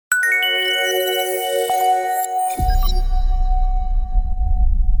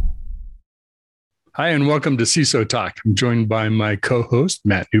Hi, and welcome to CISO Talk. I'm joined by my co-host,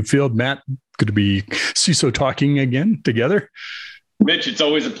 Matt Newfield. Matt, good to be CISO talking again together. Mitch, it's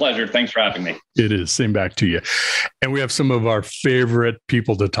always a pleasure. Thanks for having me. It is. Same back to you. And we have some of our favorite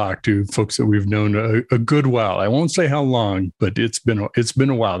people to talk to, folks that we've known a good while. I won't say how long, but it's been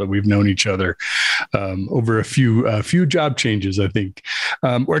a while that we've known each other over a few job changes, I think.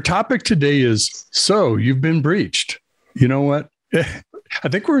 Our topic today is, so you've been breached. You know what? I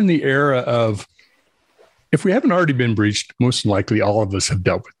think we're in the era of, if we haven't already been breached, most likely all of us have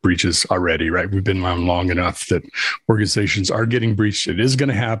dealt with breaches already, right? We've been around long enough that organizations are getting breached. It is going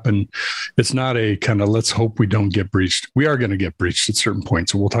to happen. It's not a kind of, let's hope we don't get breached. We are going to get breached at certain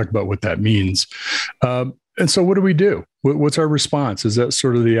points. So we'll talk about what that means. And so what do we do? What's our response? Is that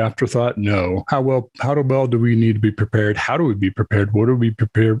sort of the afterthought? No. How well do we need to be prepared? How do we be prepared? What do we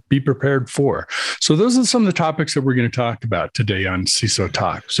be prepared for? So those are some of the topics that we're going to talk about today on CISO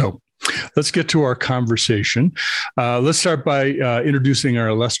Talk. So let's get to our conversation. Let's start by introducing our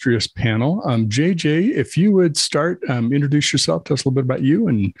illustrious panel. JJ, if you would start, introduce yourself, tell us a little bit about you,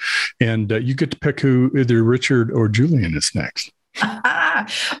 and you get to pick who, either Richard or Julian, is next.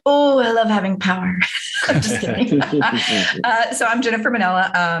 Oh, I love having power. I'm just kidding. So I'm Jennifer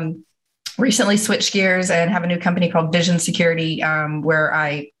Minnela. Recently switched gears and have a new company called Viszen Security, where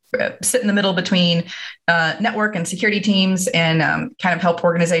I sit in the middle between network and security teams and kind of help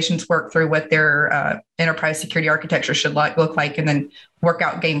organizations work through what their enterprise security architecture should look like, and then work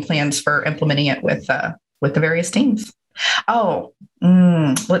out game plans for implementing it with the various teams.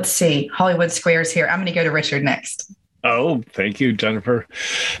 Let's see. Hollywood Squares here. I'm going to go to Richard next. Oh, thank you, Jennifer.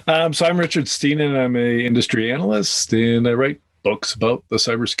 So I'm Richard Stiennon. I'm an industry analyst, and I write books about the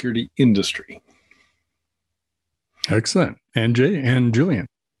cybersecurity industry. Excellent. And Jay and Julian.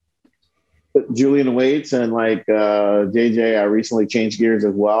 Julian Waits, and like JJ, I recently changed gears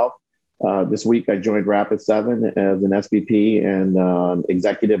as well. This week, I joined Rapid7 as an SVP and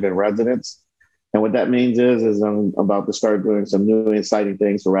executive in residence. And what that means is I'm about to start doing some new exciting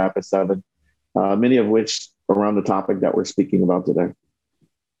things for Rapid7, many of which around the topic that we're speaking about today.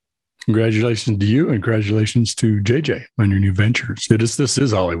 Congratulations to you, and congratulations to JJ on your new ventures. This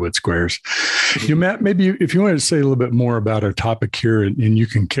is Hollywood Squares. Matt, maybe if you want to say a little bit more about our topic here, and you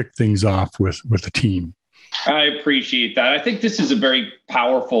can kick things off with the team. I appreciate that. I think this is a very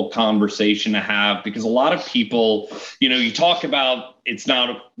powerful conversation to have, because a lot of people, you talk about it's not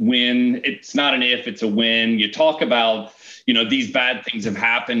a win, it's not an if, it's a win. You talk about, these bad things have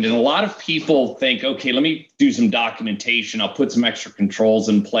happened. And a lot of people think, okay, let me do some documentation. I'll put some extra controls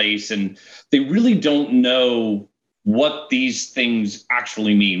in place. And they really don't know what these things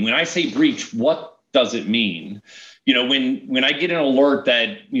actually mean. When I say breach, what does it mean? When I get an alert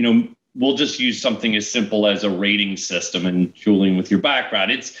that, we'll just use something as simple as a rating system. And Julian, with your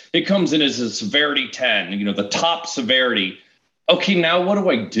background, it comes in as a severity 10, the top severity. Okay, now what do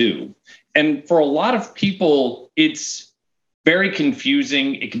I do? And for a lot of people, it's very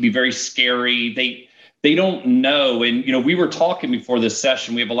confusing. It can be very scary. They don't know. And, we were talking before this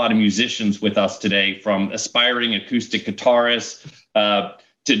session, we have a lot of musicians with us today, from aspiring acoustic guitarists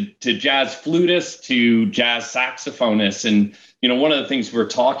to jazz flutists to jazz saxophonists. And, one of the things we're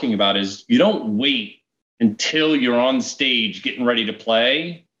talking about is you don't wait until you're on stage getting ready to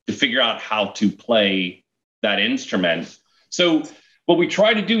play to figure out how to play that instrument. So what we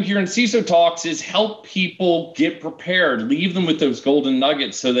try to do here in CISO Talks is help people get prepared, leave them with those golden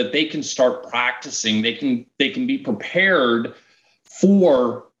nuggets so that they can start practicing. They can be prepared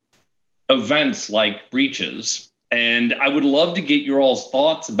for events like breaches. And I would love to get your all's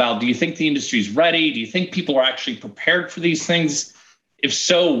thoughts about, do you think the industry's ready? Do you think people are actually prepared for these things? If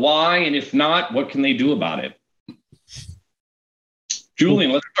so, why? And if not, what can they do about it?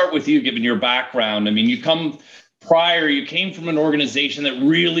 Julian, let's start with you, given your background. I mean, you came from an organization that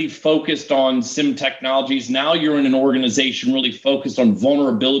really focused on SIM technologies. Now you're in an organization really focused on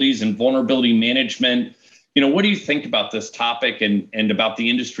vulnerabilities and vulnerability management. What do you think about this topic and about the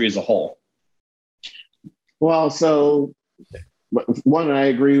industry as a whole? Well, so one, I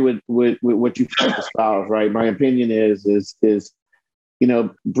agree with what you espoused, right? My opinion is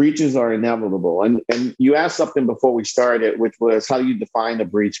breaches are inevitable. And you asked something before we started, which was how you define a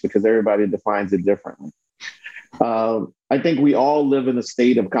breach, because everybody defines it differently. I think we all live in a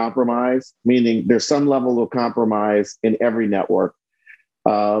state of compromise, meaning there's some level of compromise in every network,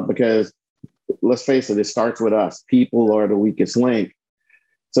 because let's face it starts with us. People are the weakest link.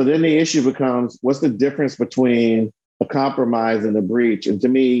 So then the issue becomes, what's the difference between a compromise and a breach? And to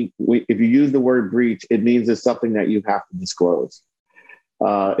me, if you use the word breach, it means it's something that you have to disclose.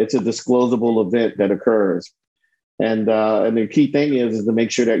 It's a disclosable event that occurs. And the key thing is to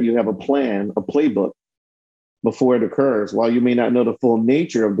make sure that you have a plan, a playbook before it occurs. While you may not know the full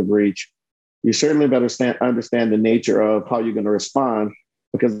nature of the breach, you certainly better understand the nature of how you're going to respond,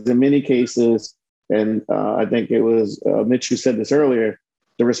 because in many cases, and I think it was Mitch who said this earlier,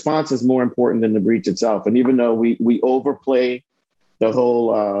 the response is more important than the breach itself. And even though we overplay the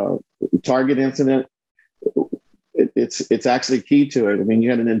whole Target incident, it's actually key to it. I mean, you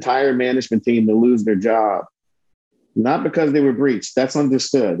had an entire management team to lose their job, not because they were breached. That's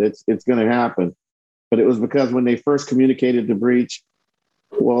understood. It's going to happen. But it was because when they first communicated the breach,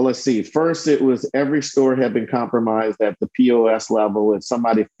 well, let's see. First, it was every store had been compromised at the POS level, and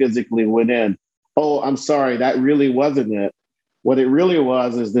somebody physically went in. Oh, I'm sorry, that really wasn't it. What it really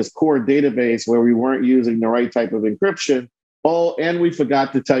was is this core database where we weren't using the right type of encryption. Oh, and we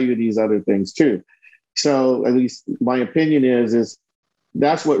forgot to tell you these other things too. So at least my opinion is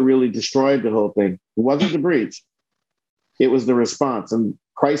that's what really destroyed the whole thing. It wasn't the breach. It was the response. And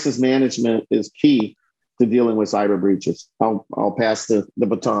crisis management is key to dealing with cyber breaches. I'll pass the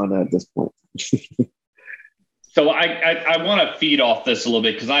baton at this point. So I want to feed off this a little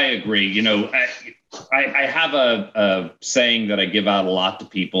bit because I agree. You know, I have a saying that I give out a lot to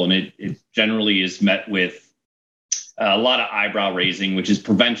people, and it generally is met with a lot of eyebrow raising, which is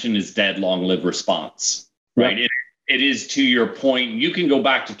prevention is dead, long live response, right? Yep. It is, to your point. You can go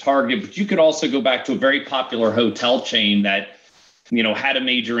back to Target, but you could also go back to a very popular hotel chain that, you know, had a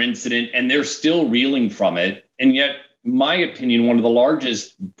major incident and they're still reeling from it. And yet, my opinion, one of the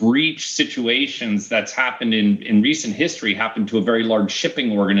largest breach situations that's happened in recent history happened to a very large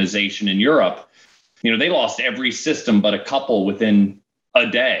shipping organization in Europe. You know, they lost every system but a couple within a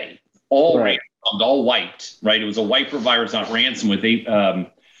day, all right. All wiped, right? It was a wiper virus, not ransom, with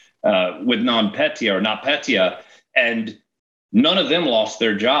non-Petya or not Petya, and none of them lost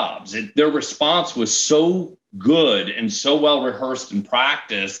their jobs. Their response was so good and so well rehearsed and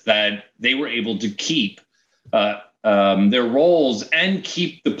practiced that they were able to keep their roles and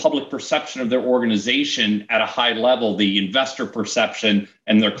keep the public perception of their organization at a high level, the investor perception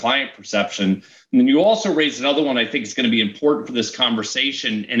and their client perception. And then you also raised another one I think is going to be important for this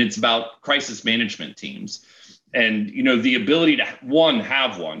conversation, and it's about crisis management teams. And, you know, the ability to, one,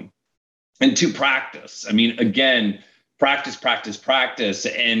 have one, and two, practice. I mean, again, practice.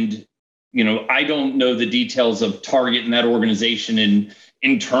 And, you know, I don't know the details of Target and that organization and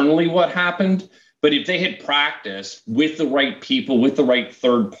internally what happened. But if they had practiced with the right people, with the right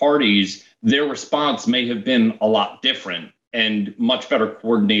third parties, their response may have been a lot different and much better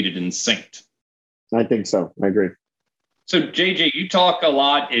coordinated and synced. I think so. I agree. So, JJ, you talk a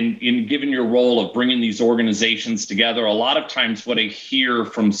lot in given your role of bringing these organizations together. A lot of times what I hear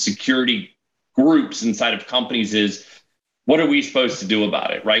from security groups inside of companies is, what are we supposed to do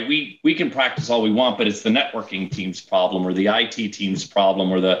about it, right? We can practice all we want, but it's the networking team's problem or the IT team's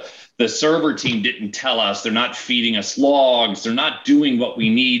problem or the server team didn't tell us. They're not feeding us logs. They're not doing what we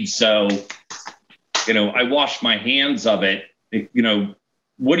need. So, you know, I wash my hands of it. You know,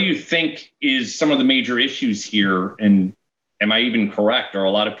 what do you think is some of the major issues here? And am I even correct? Are a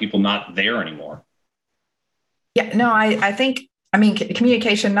lot of people not there anymore? Yeah, no, I think,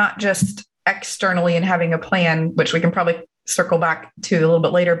 communication, not just externally and having a plan, which we can probably circle back to a little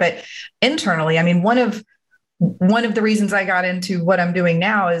bit later, but internally, I mean, one of the reasons I got into what I'm doing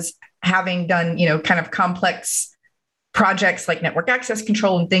now is having done, you know, kind of complex projects like network access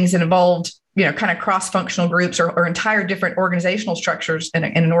control and things that involved, you know, kind of cross-functional groups or entire different organizational structures in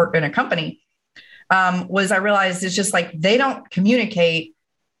a company, was I realized it's just like they don't communicate.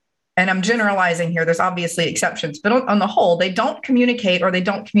 And I'm generalizing here. There's obviously exceptions, but on the whole, they don't communicate, or they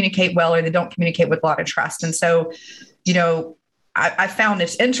don't communicate well, or they don't communicate with a lot of trust. And so, you know, I found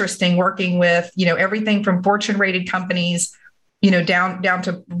it's interesting working with, you know, everything from Fortune rated companies, you know, down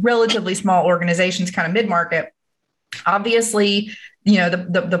to relatively small organizations, kind of mid-market. Obviously, you know,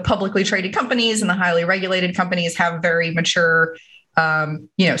 the publicly traded companies and the highly regulated companies have very mature,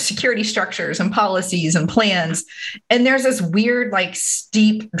 you know, security structures and policies and plans. And there's this weird, like,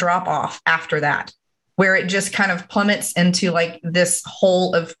 steep drop off after that, where it just kind of plummets into like this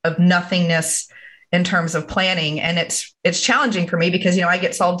hole of nothingness in terms of planning. And it's challenging for me because, you know, I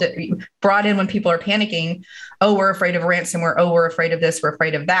get brought in when people are panicking. Oh, we're afraid of ransomware. Oh, we're afraid of this. We're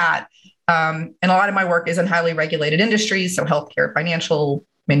afraid of that. And a lot of my work is in highly regulated industries. So healthcare, financial,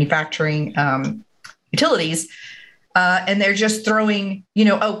 manufacturing, utilities. And they're just throwing, you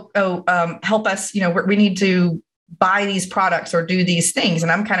know, help us, you know, we need to buy these products or do these things.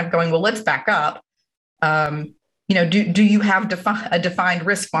 And I'm kind of going, well, let's back up. You know, do you have a defined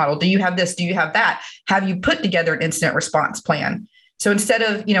risk model? Do you have this? Do you have that? Have you put together an incident response plan? So instead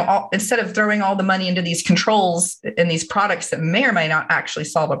of throwing all the money into these controls and these products that may or may not actually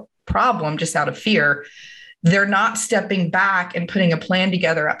solve a problem just out of fear, they're not stepping back and putting a plan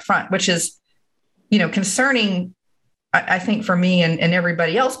together up front, which is, concerning, I think, for me and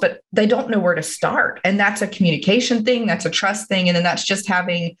everybody else, but they don't know where to start. And that's a communication thing. That's a trust thing. And then that's just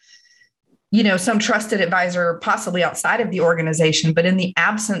having, some trusted advisor possibly outside of the organization, but in the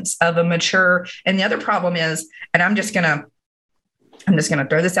absence of a mature. And the other problem is, and I'm just going to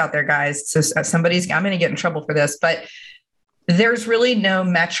throw this out there, guys. So I'm going to get in trouble for this, but there's really no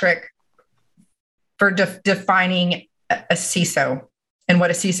metric for defining a CISO and what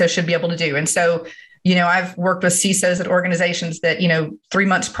a CISO should be able to do. And so, I've worked with CISOs at organizations that, 3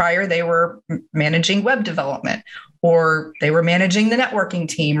 months prior, they were managing web development, or they were managing the networking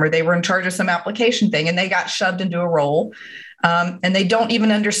team, or they were in charge of some application thing, and they got shoved into a role. And they don't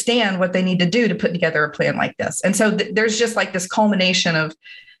even understand what they need to do to put together a plan like this. And so there's just like this culmination of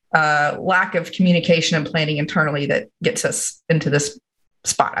lack of communication and planning internally that gets us into this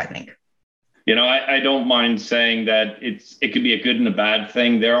spot, I think. I don't mind saying that it could be a good and a bad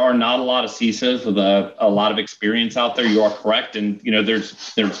thing. There are not a lot of CISOs with a lot of experience out there. You are correct. And,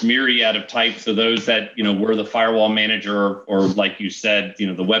 there's myriad of types of those that, were the firewall manager or like you said,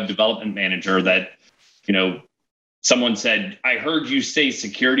 the web development manager that, someone said, I heard you say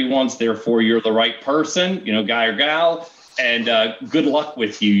security once, therefore you're the right person, guy or gal. And good luck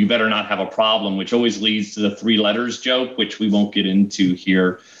with you. You better not have a problem, which always leads to the 3 letters joke, which we won't get into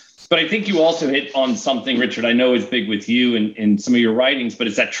here. But I think you also hit on something, Richard, I know is big with you in some of your writings, but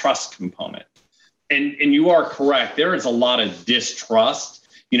it's that trust component. And you are correct. There is a lot of distrust.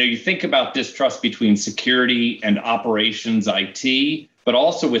 You think about distrust between security and operations IT, but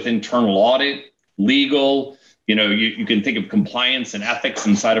also with internal audit, legal. You can think of compliance and ethics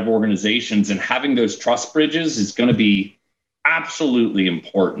inside of organizations, and having those trust bridges is going to be absolutely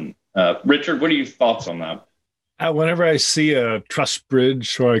important. Richard, what are your thoughts on that? Whenever I see a trust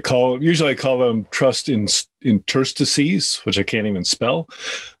bridge, or I call them trust interstices, which I can't even spell,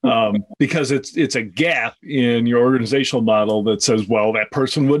 because it's a gap in your organizational model that says, well, that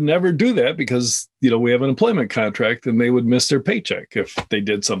person would never do that because, we have an employment contract and they would miss their paycheck if they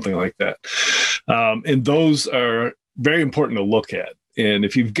did something like that. And those are very important to look at. And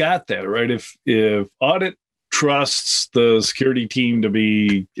if you've got that, right, if audit trusts the security team to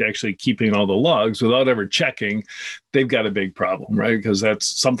be actually keeping all the logs without ever checking, they've got a big problem, right? Because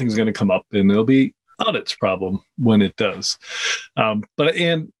something's going to come up and it'll be audit's problem when it does.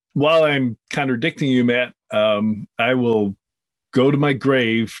 And while I'm contradicting you, Matt, I will go to my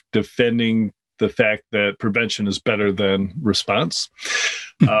grave defending the fact that prevention is better than response.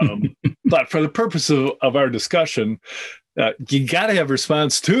 But for the purpose of our discussion, you got to have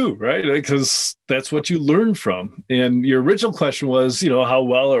response too, right? Because that's what you learn from. And your original question was, how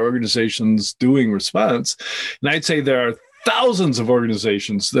well are organizations doing response? And I'd say there are thousands of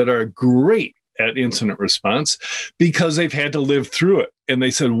organizations that are great at incident response because they've had to live through it. And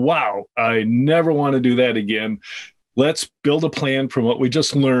they said, wow, I never want to do that again. Let's build a plan from what we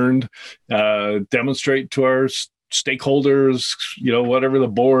just learned, demonstrate to our stakeholders, whatever the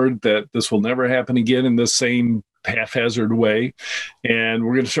board, that this will never happen again in this same haphazard way. And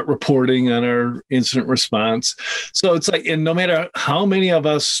we're going to start reporting on our incident response. So it's like, and no matter how many of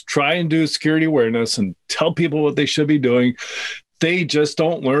us try and do security awareness and tell people what they should be doing, they just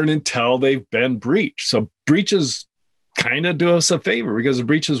don't learn until they've been breached. So breaches kind of do us a favor because the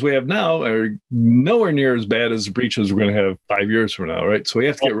breaches we have now are nowhere near as bad as the breaches we're going to have 5 years from now, right? So we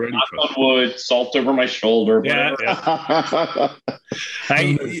have to get ready for it. Wood, salt over my shoulder. Yeah.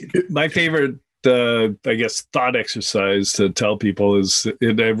 My favorite thought exercise to tell people is,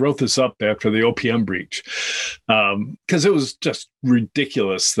 and I wrote this up after the OPM breach, because it was just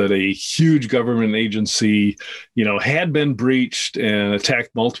ridiculous that a huge government agency, had been breached and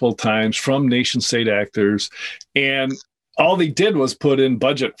attacked multiple times from nation state actors. And all they did was put in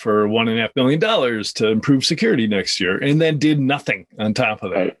budget for $1.5 million to improve security next year, and then did nothing on top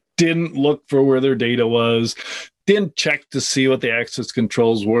of that. Right. Didn't look for where their data was, didn't check to see what the access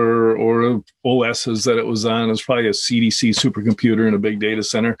controls were or OSs that it was on. It was probably a CDC supercomputer in a big data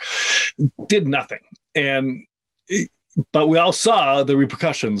center. Did nothing. But we all saw the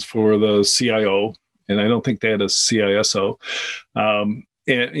repercussions for the CIO, and I don't think they had a CISO.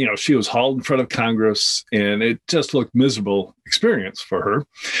 And, she was hauled in front of Congress, and it just looked miserable experience for her.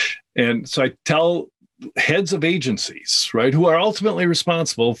 And so I tell heads of agencies, right, who are ultimately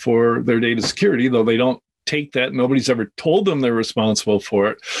responsible for their data security, though they don't take that. Nobody's ever told them they're responsible for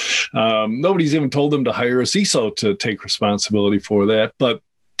it. Nobody's even told them to hire a CISO to take responsibility for that. But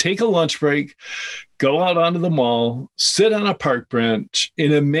take a lunch break, go out onto the mall, sit on a park bench,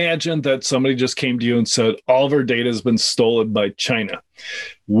 and imagine that somebody just came to you and said, all of our data has been stolen by China.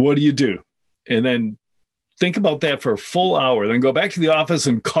 What do you do? And then think about that for a full hour, then go back to the office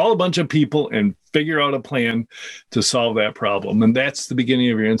and call a bunch of people and figure out a plan to solve that problem. And that's the beginning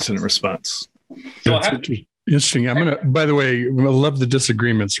of your incident response. So interesting. By the way, I love the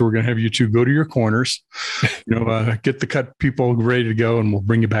disagreement. So we're going to have you two go to your corners, get the cut people ready to go, and we'll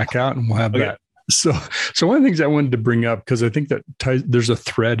bring you back out and we'll have that. So one of the things I wanted to bring up, because I think that there's a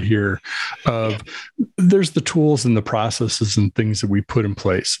thread here of there's the tools and the processes and things that we put in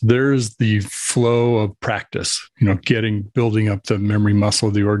place. There's the flow of practice, building up the memory muscle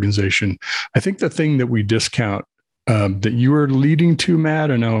of the organization. I think the thing that we discount that you are leading to,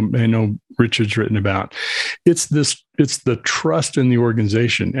 Matt, I know Richard's written about, it's the trust in the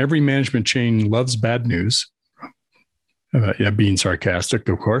organization. Every management chain loves bad news. Being sarcastic,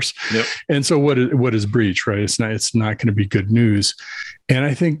 of course. Yep. And so what is breach, right? It's not going to be good news. And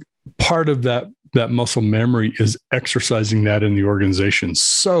I think part of that muscle memory is exercising that in the organization.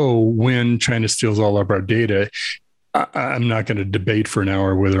 So when China steals all of our data, I'm not going to debate for an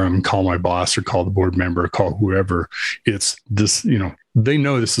hour whether I'm call my boss or call the board member or call whoever. It's this, they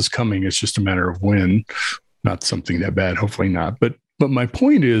know this is coming. It's just a matter of when. Not something that bad, hopefully not. But my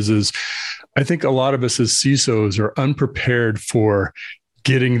point is I think a lot of us as CISOs are unprepared for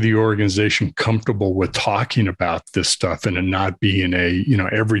getting the organization comfortable with talking about this stuff and it not being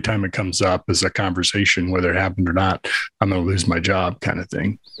every time it comes up as a conversation, whether it happened or not, I'm going to lose my job kind of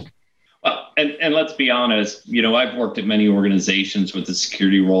thing. And let's be honest, I've worked at many organizations with the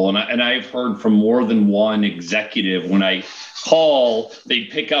security role, and I've heard from more than one executive when I call, they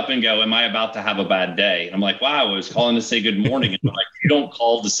pick up and go, am I about to have a bad day? And I'm like, wow, I was calling to say good morning. And I'm like, you don't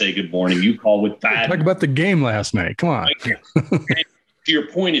call to say good morning. You call with bad. Talk about the game last night. Come on. To your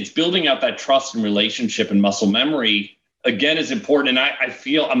point, it's building out that trust and relationship and muscle memory, again, is important. And I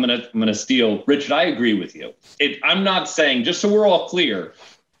feel I'm gonna steal. Richard, I agree with you. I'm not saying, just so we're all clear,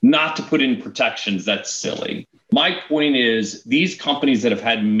 not to put in protections. That's silly. My point is these companies that have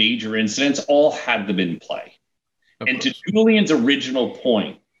had major incidents all had them in play. And to Julian's original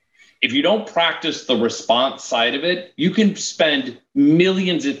point, if you don't practice the response side of it, you can spend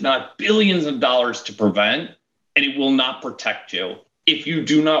millions, if not billions of dollars to prevent, and it will not protect you if you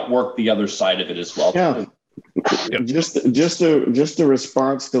do not work the other side of it as well. Yeah. Just a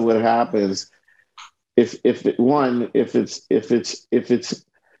response to what happens. If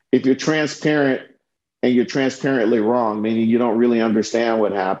you're transparent and you're transparently wrong, meaning you don't really understand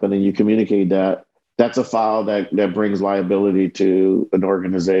what happened and you communicate that, that's a foul that brings liability to an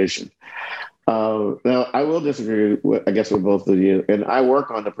organization. Now, I will disagree with both of you, and I work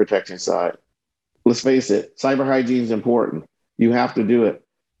on the protection side. Let's face it, cyber hygiene is important. You have to do it.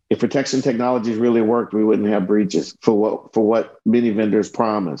 If protection technologies really worked, we wouldn't have breaches for what many vendors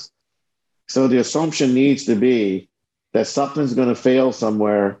promise. So the assumption needs to be that something's going to fail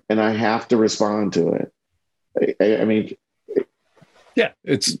somewhere, and I have to respond to it. I mean. Yeah,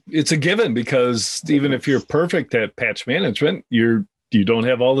 it's a given, because even if you're perfect at patch management, you don't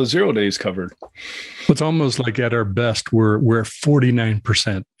have all the 0 days covered. It's almost like at our best, we're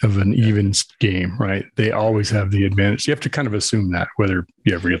 49% of an even game, right? They always have the advantage. You have to kind of assume that, whether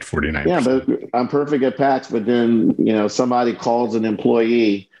you ever get to 49%. Yeah, but I'm perfect at patch, but then somebody calls an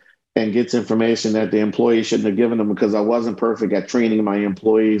employee and gets information that the employee shouldn't have given them because I wasn't perfect at training my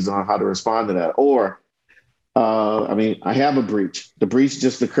employees on how to respond to that. Or I have a breach. The breach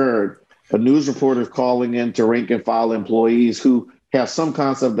just occurred. A news reporter is calling in to rank and file employees who have some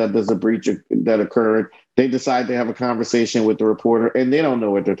concept that there's a breach that occurred. They decide to have a conversation with the reporter and they don't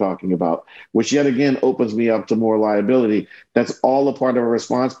know what they're talking about, which yet again opens me up to more liability. That's all a part of a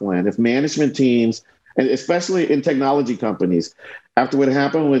response plan. If management teams, and especially in technology companies, after what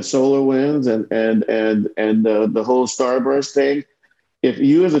happened with SolarWinds and the whole Starburst thing, if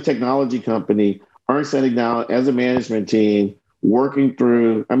you as a technology company aren't sitting down as a management team, working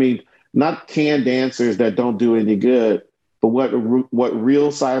through, not canned answers that don't do any good, but what real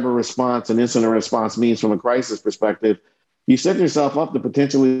cyber response and incident response means from a crisis perspective, you set yourself up to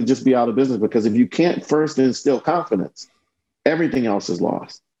potentially just be out of business, because if you can't first instill confidence, everything else is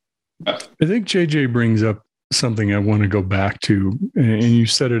lost. I think JJ brings up something I want to go back to, and you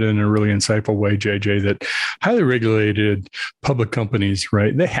said it in a really insightful way, JJ, that highly regulated public companies,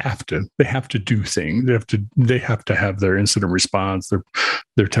 right? They have to do things. They have to have their incident response,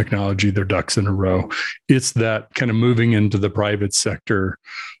 their technology, their ducks in a row. It's that kind of moving into the private sector,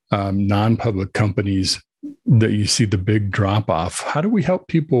 non-public companies that you see the big drop off. How do we help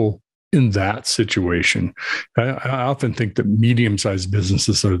people in that situation. I often think that medium-sized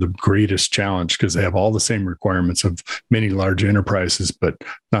businesses are the greatest challenge because they have all the same requirements of many large enterprises, but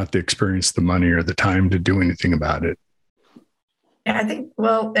not the experience, the money, or the time to do anything about it. Yeah, I think,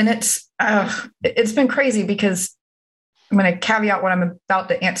 well, and it's been crazy because I'm going to caveat what I'm about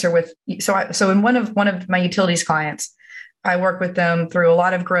to answer with. So in one of my utilities clients, I work with them through a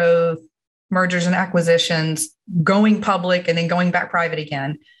lot of growth, mergers and acquisitions, going public and then going back private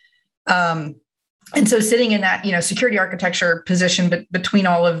again. And so sitting in that, security architecture position between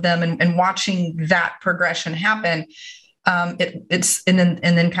all of them and watching that progression happen, it's and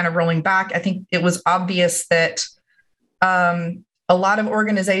then kind of rolling back, I think it was obvious that a lot of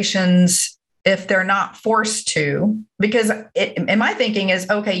organizations, if they're not forced to, because and my thinking is,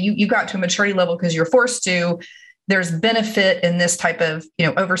 okay, you got to a maturity level because you're forced to, there's benefit in this type of,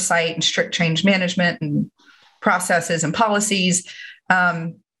 oversight and strict change management and processes and policies.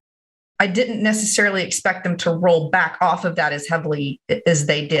 I didn't necessarily expect them to roll back off of that as heavily as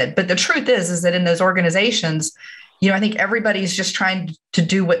they did. But the truth is that in those organizations, I think everybody's just trying to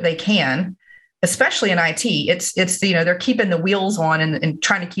do what they can, especially in IT. It's they're keeping the wheels on and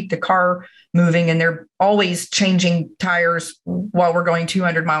trying to keep the car moving, and they're always changing tires while we're going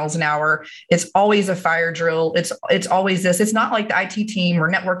 200 miles an hour. It's always a fire drill. It's always this. It's not like the IT team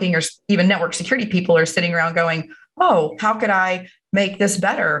or networking or even network security people are sitting around going, oh, how could I make this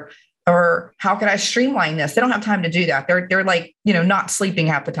better? Or how could I streamline this? They don't have time to do that. They're like, not sleeping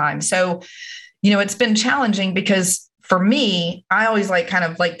half the time. So, it's been challenging because for me, I always like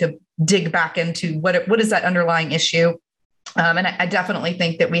to dig back into what is that underlying issue. And I definitely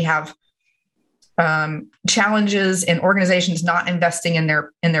think that we have challenges in organizations not investing in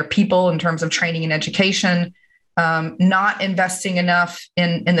their people in terms of training and education, not investing enough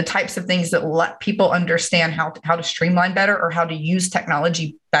in the types of things that let people understand how to streamline better or how to use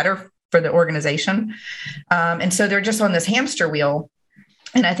technology better for the organization. And so they're just on this hamster wheel.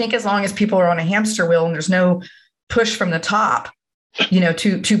 And I think as long as people are on a hamster wheel and there's no push from the top,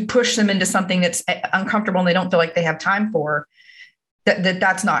 to push them into something that's uncomfortable and they don't feel like they have time for,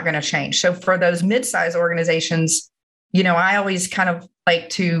 that's not going to change. So for those mid-sized organizations, I always kind of like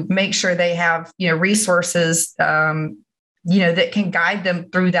to make sure they have, resources, that can guide them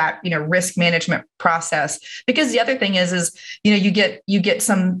through that, risk management process. Because the other thing is, you get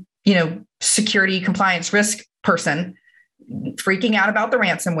some, security compliance risk person freaking out about the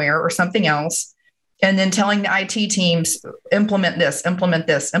ransomware or something else, and then telling the IT teams, implement this, implement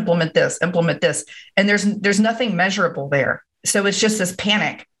this, implement this, implement this. And there's nothing measurable there. So it's just this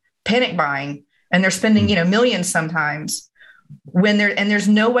panic buying, and they're spending, millions sometimes there's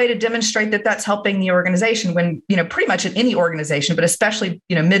no way to demonstrate that that's helping the organization when, pretty much in any organization, but especially,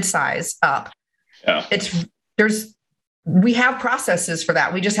 mid-size up. Yeah. We have processes for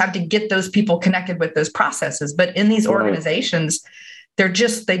that. We just have to get those people connected with those processes. But in these organizations,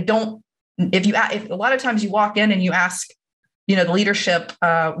 if a lot of times you walk in and you ask, the leadership,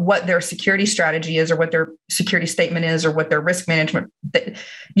 what their security strategy is or what their security statement is or what their risk management, it's,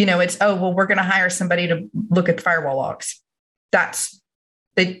 we're going to hire somebody to look at firewall logs.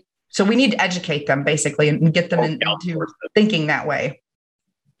 So we need to educate them basically and get them into thinking that way.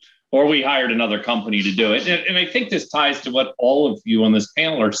 Or we hired another company to do it. And I think this ties to what all of you on this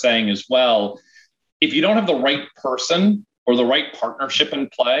panel are saying as well. If you don't have the right person or the right partnership in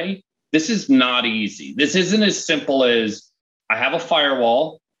play, this is not easy. This isn't as simple as I have a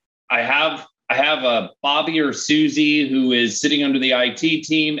firewall. I have a Bobby or Susie who is sitting under the IT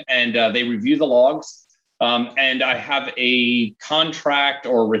team and they review the logs. And I have a contract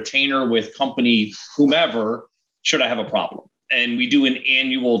or retainer with company whomever should I have a problem. And we do an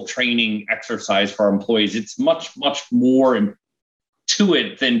annual training exercise for our employees. It's much, much more to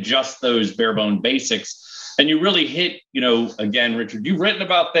it than just those bare bone basics. And you really hit, again, Richard, you've written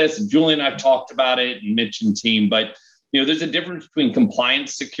about this, and Julian and I've talked about it, and Mitch and team, but, there's a difference between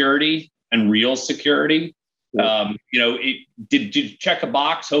compliance security and real security. Did you check a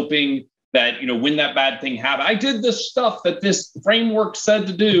box hoping that, when that bad thing happened, I did the stuff that this framework said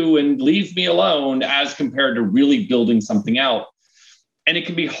to do and leave me alone, as compared to really building something out. And it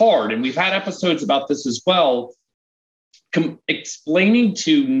can be hard. And we've had episodes about this as well, explaining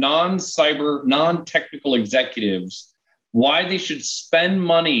to non-technical executives why they should spend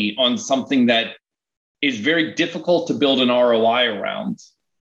money on something that is very difficult to build an ROI around.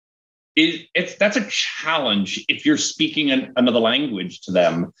 That's a challenge if you're speaking another language to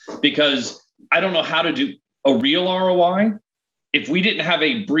them, because I don't know how to do a real ROI. If we didn't have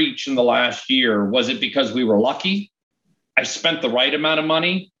a breach in the last year, was it because we were lucky? I spent the right amount of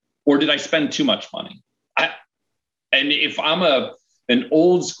money, or did I spend too much money? And if I'm a an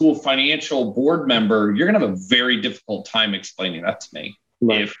old school financial board member, you're going to have a very difficult time explaining that to me.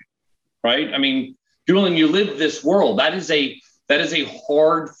 Right. I mean, Julian, you live this world. That is a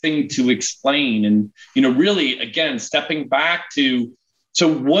hard thing to explain. And, really, again, stepping back to,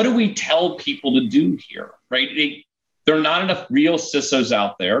 so what do we tell people to do here? Right. There are not enough real CISOs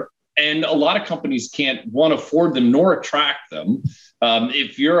out there. And a lot of companies can't, one, afford them nor attract them.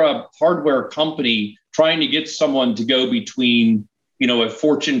 If you're a hardware company trying to get someone to go between, a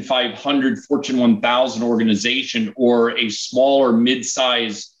Fortune 500, Fortune 1000 organization or a smaller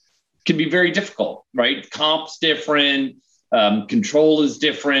mid-size can be very difficult, right? Comp's different, control is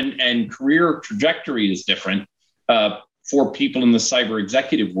different, and career trajectory is different for people in the cyber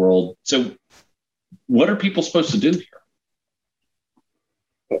executive world. So what are people supposed to do here?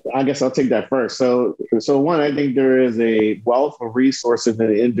 I guess I'll take that first. So one, I think there is a wealth of resources in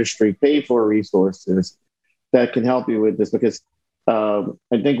the industry, paid for resources that can help you with this, because I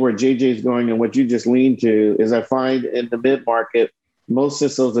think where JJ is going and what you just leaned to is I find in the mid-market, most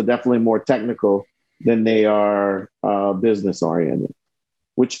CISOs are definitely more technical than they are business oriented,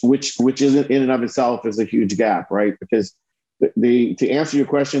 which isn't in and of itself is a huge gap, right? Because to answer your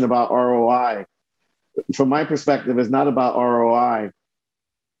question about ROI, from my perspective, it's not about ROI.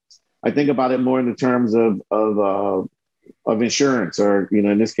 I think about it more in the terms of insurance, or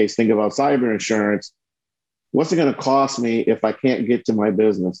in this case, think about cyber insurance. What's it going to cost me if I can't get to my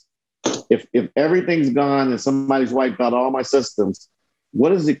business? If everything's gone and somebody's wiped out all my systems, what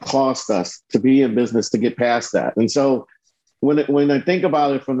does it cost us to be in business to get past that? And so when I think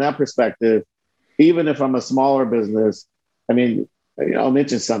about it from that perspective, even if I'm a smaller business, I mean, I'll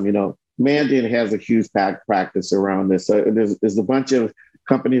mention some. Mandiant has a huge practice around this. There's a bunch of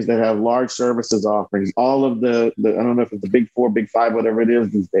companies that have large services offerings. All of the I don't know if it's the big four, big five, whatever it is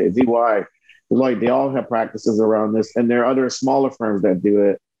these days, EY, Deloitte, they all have practices around this. And there are other smaller firms that do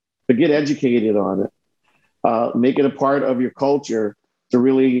it. But get educated on it. Make it a part of your culture to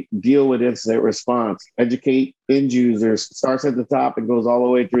really deal with incident response. Educate end users. Starts at the top and goes all the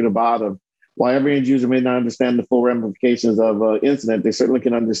way through the bottom. While every end user may not understand the full ramifications of an incident, they certainly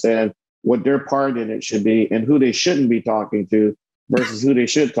can understand what their part in it should be and who they shouldn't be talking to versus who they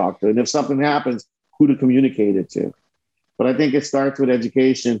should talk to. And if something happens, who to communicate it to. But I think it starts with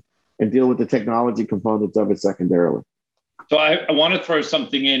education and deal with the technology components of it secondarily. So I want to throw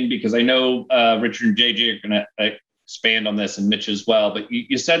something in because I know Richard and JJ are going to expand on this, and Mitch as well. But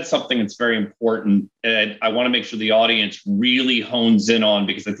you said something that's very important, and I want to make sure the audience really hones in on,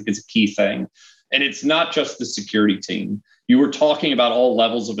 because I think it's a key thing. And it's not just the security team. You were talking about all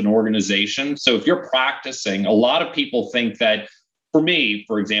levels of an organization. So if you're practicing, a lot of people think that, for me,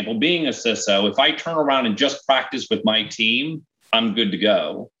 for example, being a CISO, if I turn around and just practice with my team, I'm good to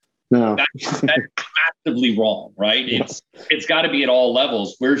go. No. That's massively wrong, right? It's got to be at all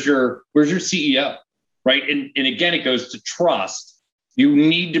levels. Where's your CEO, right? And again, it goes to trust. You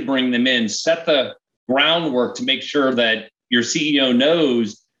need to bring them in, set the groundwork to make sure that your CEO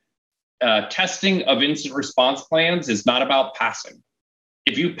knows testing of incident response plans is not about passing.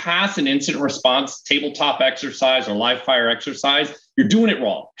 If you pass an incident response tabletop exercise or live fire exercise, you're doing it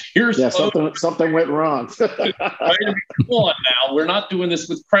wrong. Something went wrong. Right? I mean, come on now, we're not doing this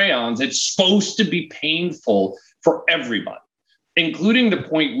with crayons. It's supposed to be painful for everybody, including the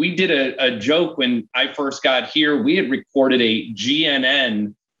point we did a joke when I first got here. We had recorded a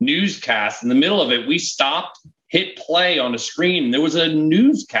GNN newscast. In the middle of it, we stopped, hit play on a screen, and there was a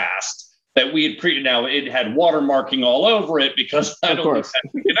newscast that we had created. Now, it had watermarking all over it because I don't think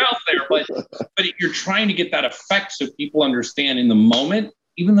that to get out there, but you're trying to get that effect so people understand in the moment,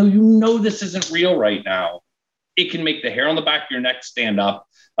 even though this isn't real right now, it can make the hair on the back of your neck stand up.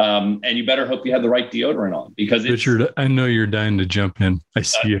 And you better hope you have the right deodorant on, because Richard, I know you're dying to jump in. I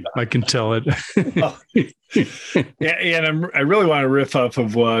see it. I can tell it. Yeah, and I really want to riff off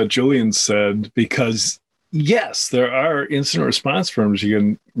of what Julian said, because yes, there are incident response firms you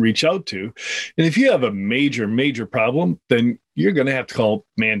can reach out to. And if you have a major, major problem, then you're going to have to call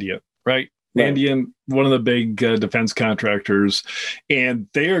Mandiant, right? Mandiant, one of the big defense contractors, and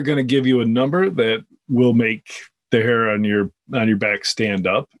they are going to give you a number that will make the hair on your back stand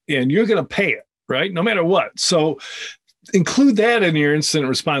up, and you're going to pay it, right? No matter what. So include that in your incident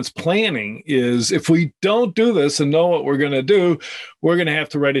response planning. Is if we don't do this and know what we're going to do, we're going to have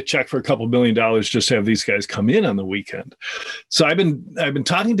to write a check for $2 million just to have these guys come in on the weekend. So I've been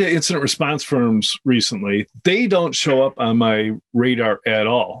talking to incident response firms recently. They don't show up on my radar at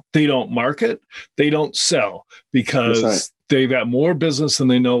all. They don't market. They don't sell, because they've got more business than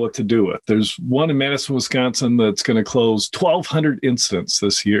they know what to do with. There's one in Madison, Wisconsin that's going to close 1,200 incidents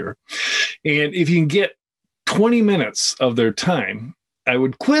this year. And if you can get 20 minutes of their time, I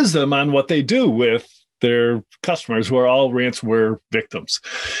would quiz them on what they do with their customers who are all ransomware victims.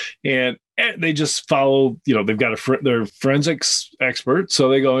 And they just follow, they've got they're forensics experts. So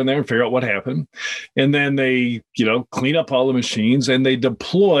they go in there and figure out what happened. And then they, clean up all the machines and they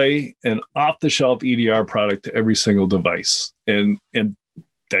deploy an off-the-shelf EDR product to every single device. And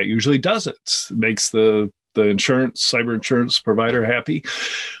that usually does it. Makes the cyber insurance provider happy.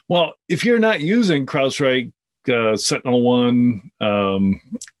 Well, if you're not using CrowdStrike, SentinelOne,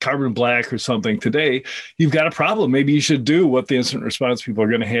 Carbon Black or something today, you've got a problem. Maybe you should do what the incident response people are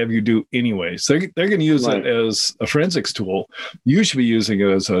going to have you do anyway. So they're going to use it as a forensics tool. You should be using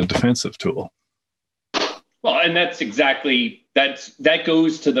it as a defensive tool. Well, and that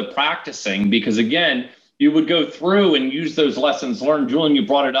goes to the practicing, because again, you would go through and use those lessons learned. Julian, you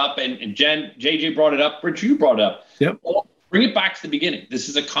brought it up, and JJ brought it up. Rich, you brought it up. Yep. Well, bring it back to the beginning. This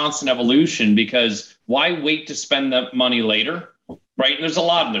is a constant evolution, because why wait to spend the money later, right? And there's a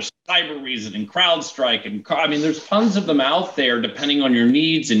lot of them. There's Cyber Reason and CrowdStrike, and there's tons of them out there depending on your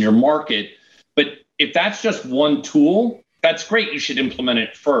needs and your market. But if that's just one tool, that's great. You should implement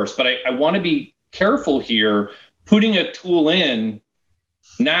it first. But I want to be careful here. Putting a tool in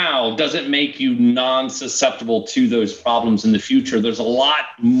now doesn't make you non-susceptible to those problems in the future. There's a lot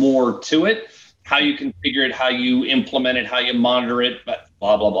more to it. How you configure it, how you implement it, how you monitor it, but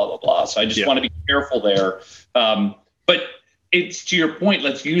blah, blah, blah, blah, blah. So I just want to be careful there. But it's to your point,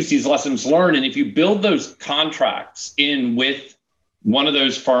 let's use these lessons learned. And if you build those contracts in with one of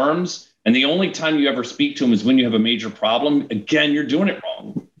those firms, and the only time you ever speak to them is when you have a major problem, again, you're doing it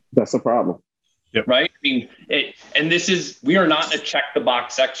wrong. That's the problem. Yep. Right. We are not in a check the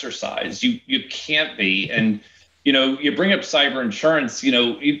box exercise. You can't be. And, you bring up cyber insurance,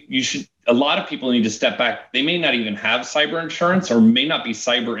 you should, a lot of people need to step back. They may not even have cyber insurance, or may not be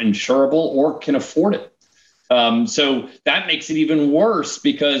cyber insurable, or can afford it. So that makes it even worse,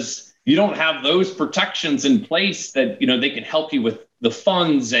 because you don't have those protections in place that, they can help you with the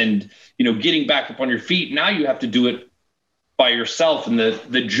funds and, getting back up on your feet. Now you have to do it by yourself. And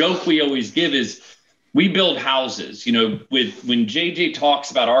the joke we always give is, we build houses, when JJ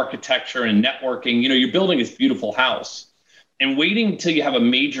talks about architecture and networking, you're building this beautiful house, and waiting until you have a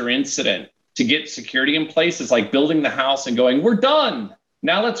major incident to get security in place is like building the house and going, we're done.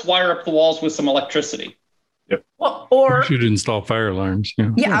 Now let's wire up the walls with some electricity. Yep. Well, or you should install fire alarms.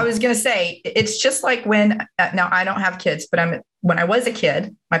 Yeah, I was going to say, it's just like when, now I don't have kids, but when I was a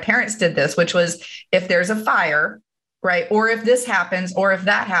kid, my parents did this, which was, if there's a fire, right, or if this happens, or if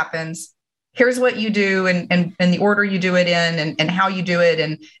that happens, here's what you do, and the order you do it in, and how you do it.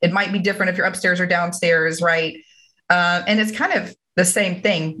 And it might be different if you're upstairs or downstairs, right? And it's kind of the same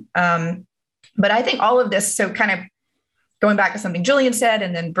thing. But I think all of this, so kind of going back to something Julian said,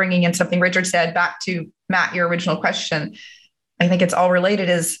 and then bringing in something Richard said, back to Matt, your original question, I think it's all related,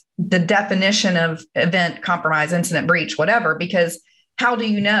 is the definition of event, compromise, incident, breach, whatever. Because how do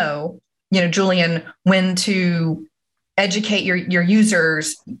you know, Julian, when to educate your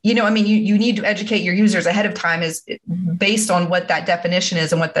users? You need to educate your users ahead of time, is based on what that definition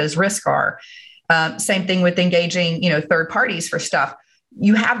is and what those risks are. Same thing with engaging, third parties for stuff.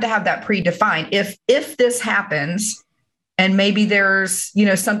 You have to have that predefined. If this happens, and maybe there's,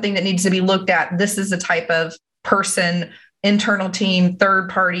 something that needs to be looked at, this is the type of person, internal team, third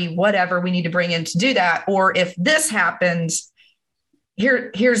party, whatever we need to bring in to do that. Or if this happens,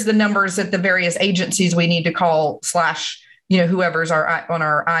 here's the numbers at the various agencies we need to call / whoever's on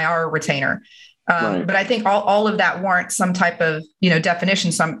our IR retainer. Right. But I think all of that warrants some type of,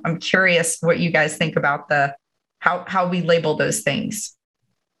 definition. So I'm curious what you guys think about how we label those things.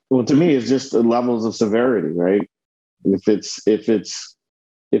 Well, to me, it's just the levels of severity, right? If it's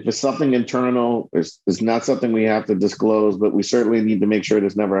something internal, it's not something we have to disclose, but we certainly need to make sure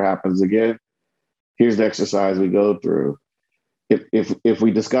this never happens again. Here's the exercise we go through. If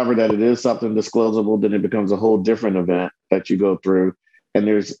we discover that it is something disclosable, then it becomes a whole different event that you go through. And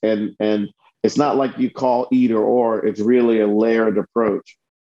it's not like you call either or, it's really a layered approach.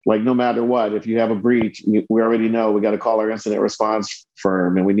 Like, no matter what, if you have a breach, we already know we got to call our incident response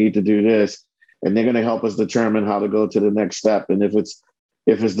firm, and we need to do this, and they're going to help us determine how to go to the next step. And if it's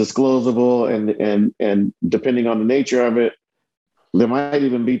disclosable and depending on the nature of it, there might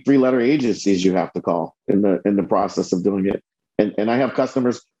even be 3-letter agencies you have to call in the process of doing it. And I have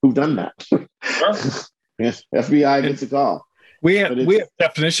customers who've done that. Sure. FBI gets a call. We have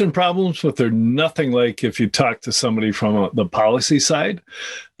definition problems, but they're nothing like if you talk to somebody from the policy side.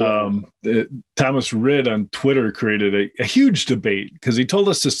 Thomas Ridd on Twitter created a huge debate because he told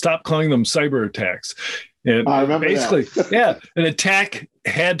us to stop calling them cyber attacks. And I remember basically, that. an attack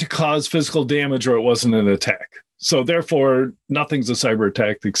had to cause physical damage or it wasn't an attack. So therefore, nothing's a cyber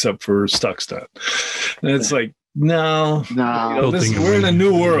attack except for Stuxnet. And it's like, no, we're in a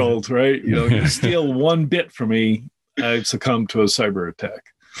new world, right? You steal one bit from me, I succumb to a cyber attack.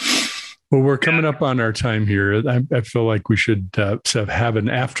 Well, we're coming up on our time here. I feel like we should have an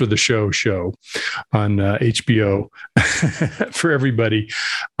after the show on HBO for everybody.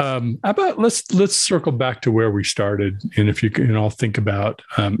 How about let's circle back to where we started, and if you can all think about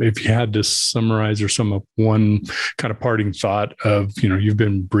if you had to summarize or sum up one kind of parting thought of you've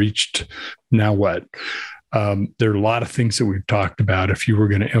been breached, now what? There are a lot of things that we've talked about. If you were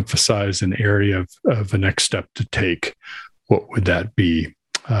going to emphasize an area of the next step to take, what would that be?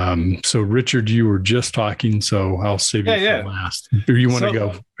 So Richard, you were just talking, so I'll save you for last. Do you want to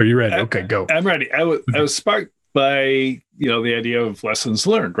go? Are you ready? Okay, go. I'm ready. I was sparked by, the idea of lessons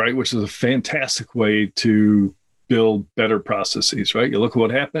learned, right? Which is a fantastic way to build better processes, right? You look at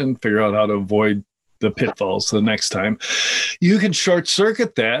what happened, figure out how to avoid the pitfalls the next time. You can short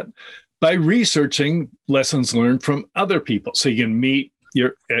circuit that by researching lessons learned from other people. So you can meet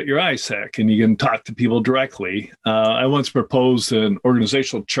at your ISAC and you can talk to people directly. I once proposed an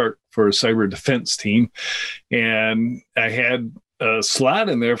organizational chart for a cyber defense team, and I had a slot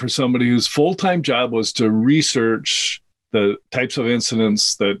in there for somebody whose full-time job was to research the types of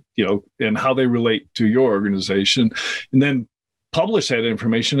incidents that, and how they relate to your organization, and then publish that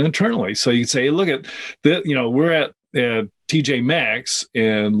information internally. So you say, look at the, we're at TJ Maxx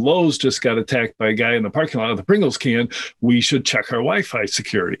and Lowe's just got attacked by a guy in the parking lot of the Pringles can. We should check our Wi-Fi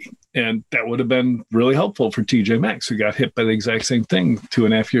security. And that would have been really helpful for TJ Maxx, who got hit by the exact same thing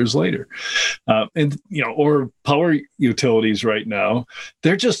 2.5 years later. Or power utilities right now,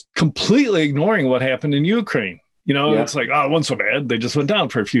 they're just completely ignoring what happened in Ukraine. It's like, it wasn't so bad. They just went down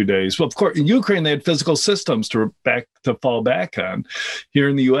for a few days. Well, of course, in Ukraine, they had physical systems to fall back on. Here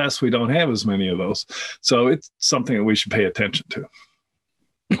in the U.S., we don't have as many of those. So it's something that we should pay attention to.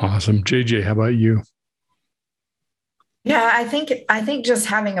 Awesome. JJ, how about you? Yeah, I think just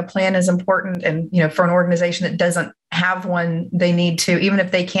having a plan is important. And, for an organization that doesn't have one, they need to, even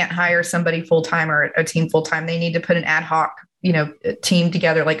if they can't hire somebody full-time or a team full-time, they need to put an ad hoc team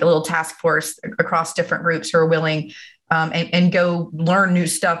together, like a little task force across different groups who are willing and go learn new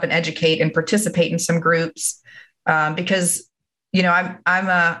stuff and educate and participate in some groups. Because,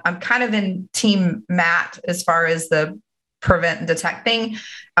 I'm kind of in team Matt as far as the prevent and detect thing.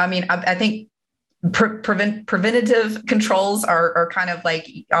 I mean, I think preventative controls are kind of like,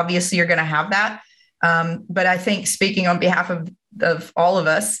 obviously you're going to have that. But I think speaking on behalf of all of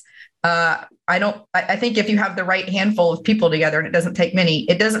us, I think if you have the right handful of people together, and it doesn't take many,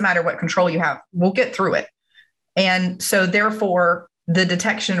 it doesn't matter what control you have, we'll get through it. And so therefore the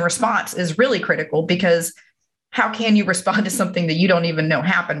detection response is really critical, because how can you respond to something that you don't even know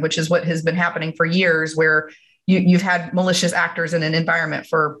happened, which is what has been happening for years, where you've had malicious actors in an environment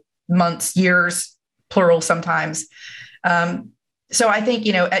for months, years, plural sometimes. So I think,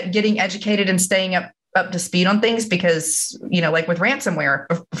 getting educated and staying up to speed on things, because, like with ransomware,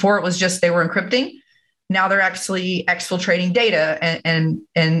 before it was just they were encrypting. Now they're actually exfiltrating data and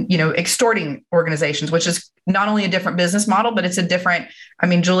extorting organizations, which is not only a different business model, but it's a different,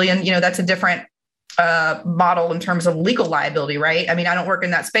 Julian, that's a different model in terms of legal liability, right? I don't work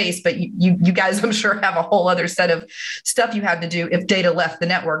in that space, but you guys, I'm sure, have a whole other set of stuff you have to do if data left the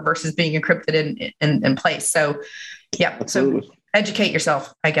network versus being encrypted in place. So, yeah. Absolutely. So educate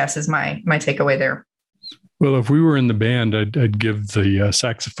yourself, I guess, is my takeaway there. Well, if we were in the band, I'd give the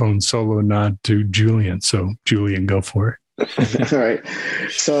saxophone solo nod to Julian. So, Julian, go for it. All right.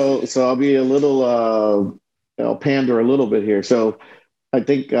 So I'll be a little, I'll pander a little bit here. So I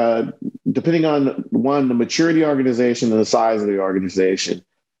think depending on, the maturity of the organization and the size of the organization,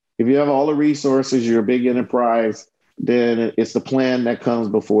 if you have all the resources, you're a big enterprise, then it's the plan that comes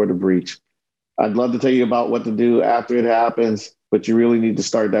before the breach. I'd love to tell you about what to do after it happens, but you really need to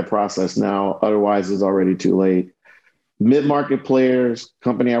start that process now. Otherwise, it's already too late. Mid-market players,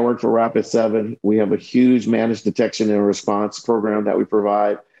 company I work for, Rapid7, we have a huge managed detection and response program that we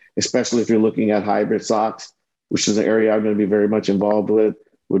provide, especially if you're looking at hybrid SOCs, which is an area I'm going to be very much involved with.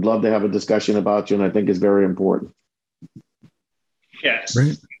 We'd love to have a discussion about you, and I think it's very important. Yes.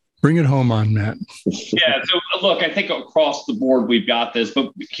 Bring it home on, Matt. Yeah. So look, I think across the board, we've got this,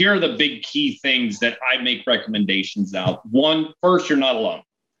 but here are the big key things that I make recommendations out. One, first, you're not alone.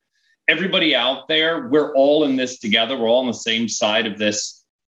 Everybody out there, we're all in this together. We're all on the same side of this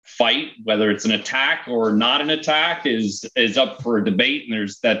fight, whether it's an attack or not an attack is up for a debate. And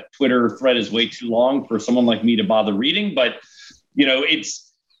there's that Twitter thread is way too long for someone like me to bother reading, but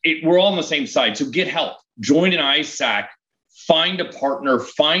we're all on the same side. So get help. join an ISAC, find a partner,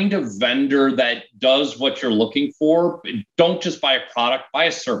 find a vendor that does what you're looking for. Don't just buy a product, buy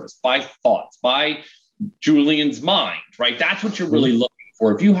a service, buy thoughts, buy Julian's mind, right? That's what you're really looking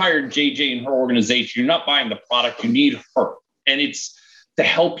for. If you hired JJ and her organization, you're not buying the product, you need her. And it's to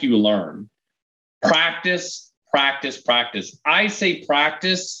help you learn. Practice, practice, practice. I say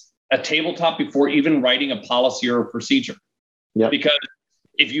practice a tabletop before even writing a policy or a procedure. Yep. Because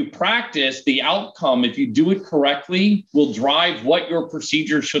if you practice, the outcome, if you do it correctly, will drive what your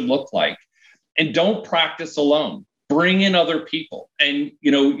procedure should look like. And don't practice alone. Bring in other people. And,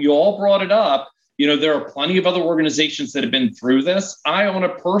 you all brought it up. There are plenty of other organizations that have been through this. I, on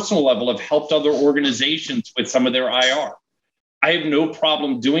a personal level, have helped other organizations with some of their IR. I have no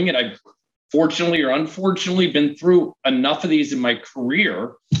problem doing it. I've fortunately or unfortunately been through enough of these in my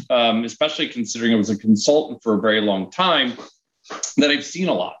career, especially considering I was a consultant for a very long time, that I've seen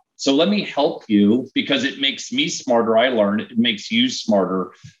a lot. So let me help you because it makes me smarter. I learn. It makes you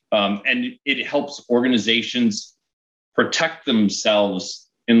smarter. And it helps organizations protect themselves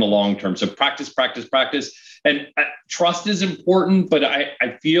in the long term. So practice, practice, practice. And trust is important, but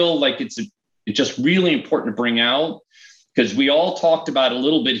I feel like it's just really important to bring out because we all talked about a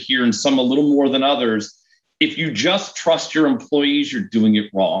little bit here and some a little more than others. If you just trust your employees, you're doing it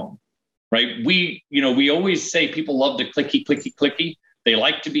wrong, right? We always say people love to clicky, clicky, clicky. They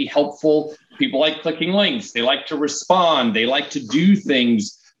like to be helpful. People like clicking links. They like to respond. They like to do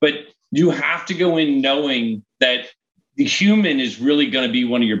things, but you have to go in knowing that the human is really going to be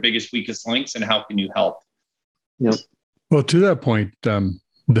one of your biggest, weakest links. And how can you help? Yep. Well, to that point,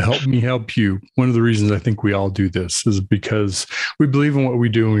 the help me help you. One of the reasons I think we all do this is because we believe in what we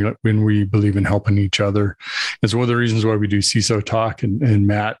do when we believe in helping each other. It's one of the reasons why we do CISO Talk. And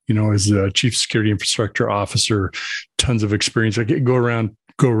Matt, as the Chief Security Infrastructure Officer, tons of experience. I go around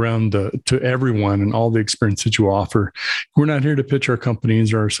to everyone and all the experience that you offer. We're not here to pitch our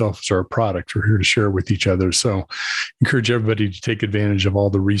companies or ourselves or our products. We're here to share with each other. So encourage everybody to take advantage of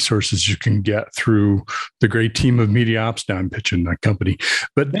all the resources you can get through the great team of media ops. Now I'm pitching that company,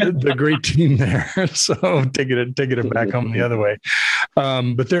 but the great team there. So taking it back home the other way.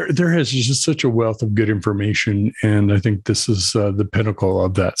 But there is just such a wealth of good information. And I think this is the pinnacle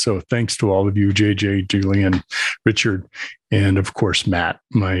of that. So thanks to all of you, JJ, Julian, Richard, and of course, Matt,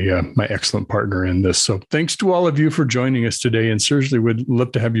 my excellent partner in this. So thanks to all of you for joining us today. And seriously, we'd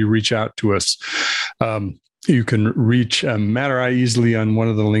love to have you reach out to us. You can reach Matt or I easily on one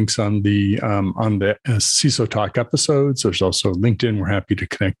of the links on the CISO Talk episodes. There's also LinkedIn. We're happy to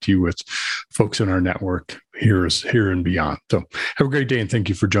connect you with folks in our network here and beyond. So have a great day, and thank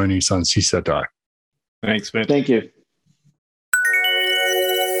you for joining us on CISO Talk. Thanks, man. Thank you.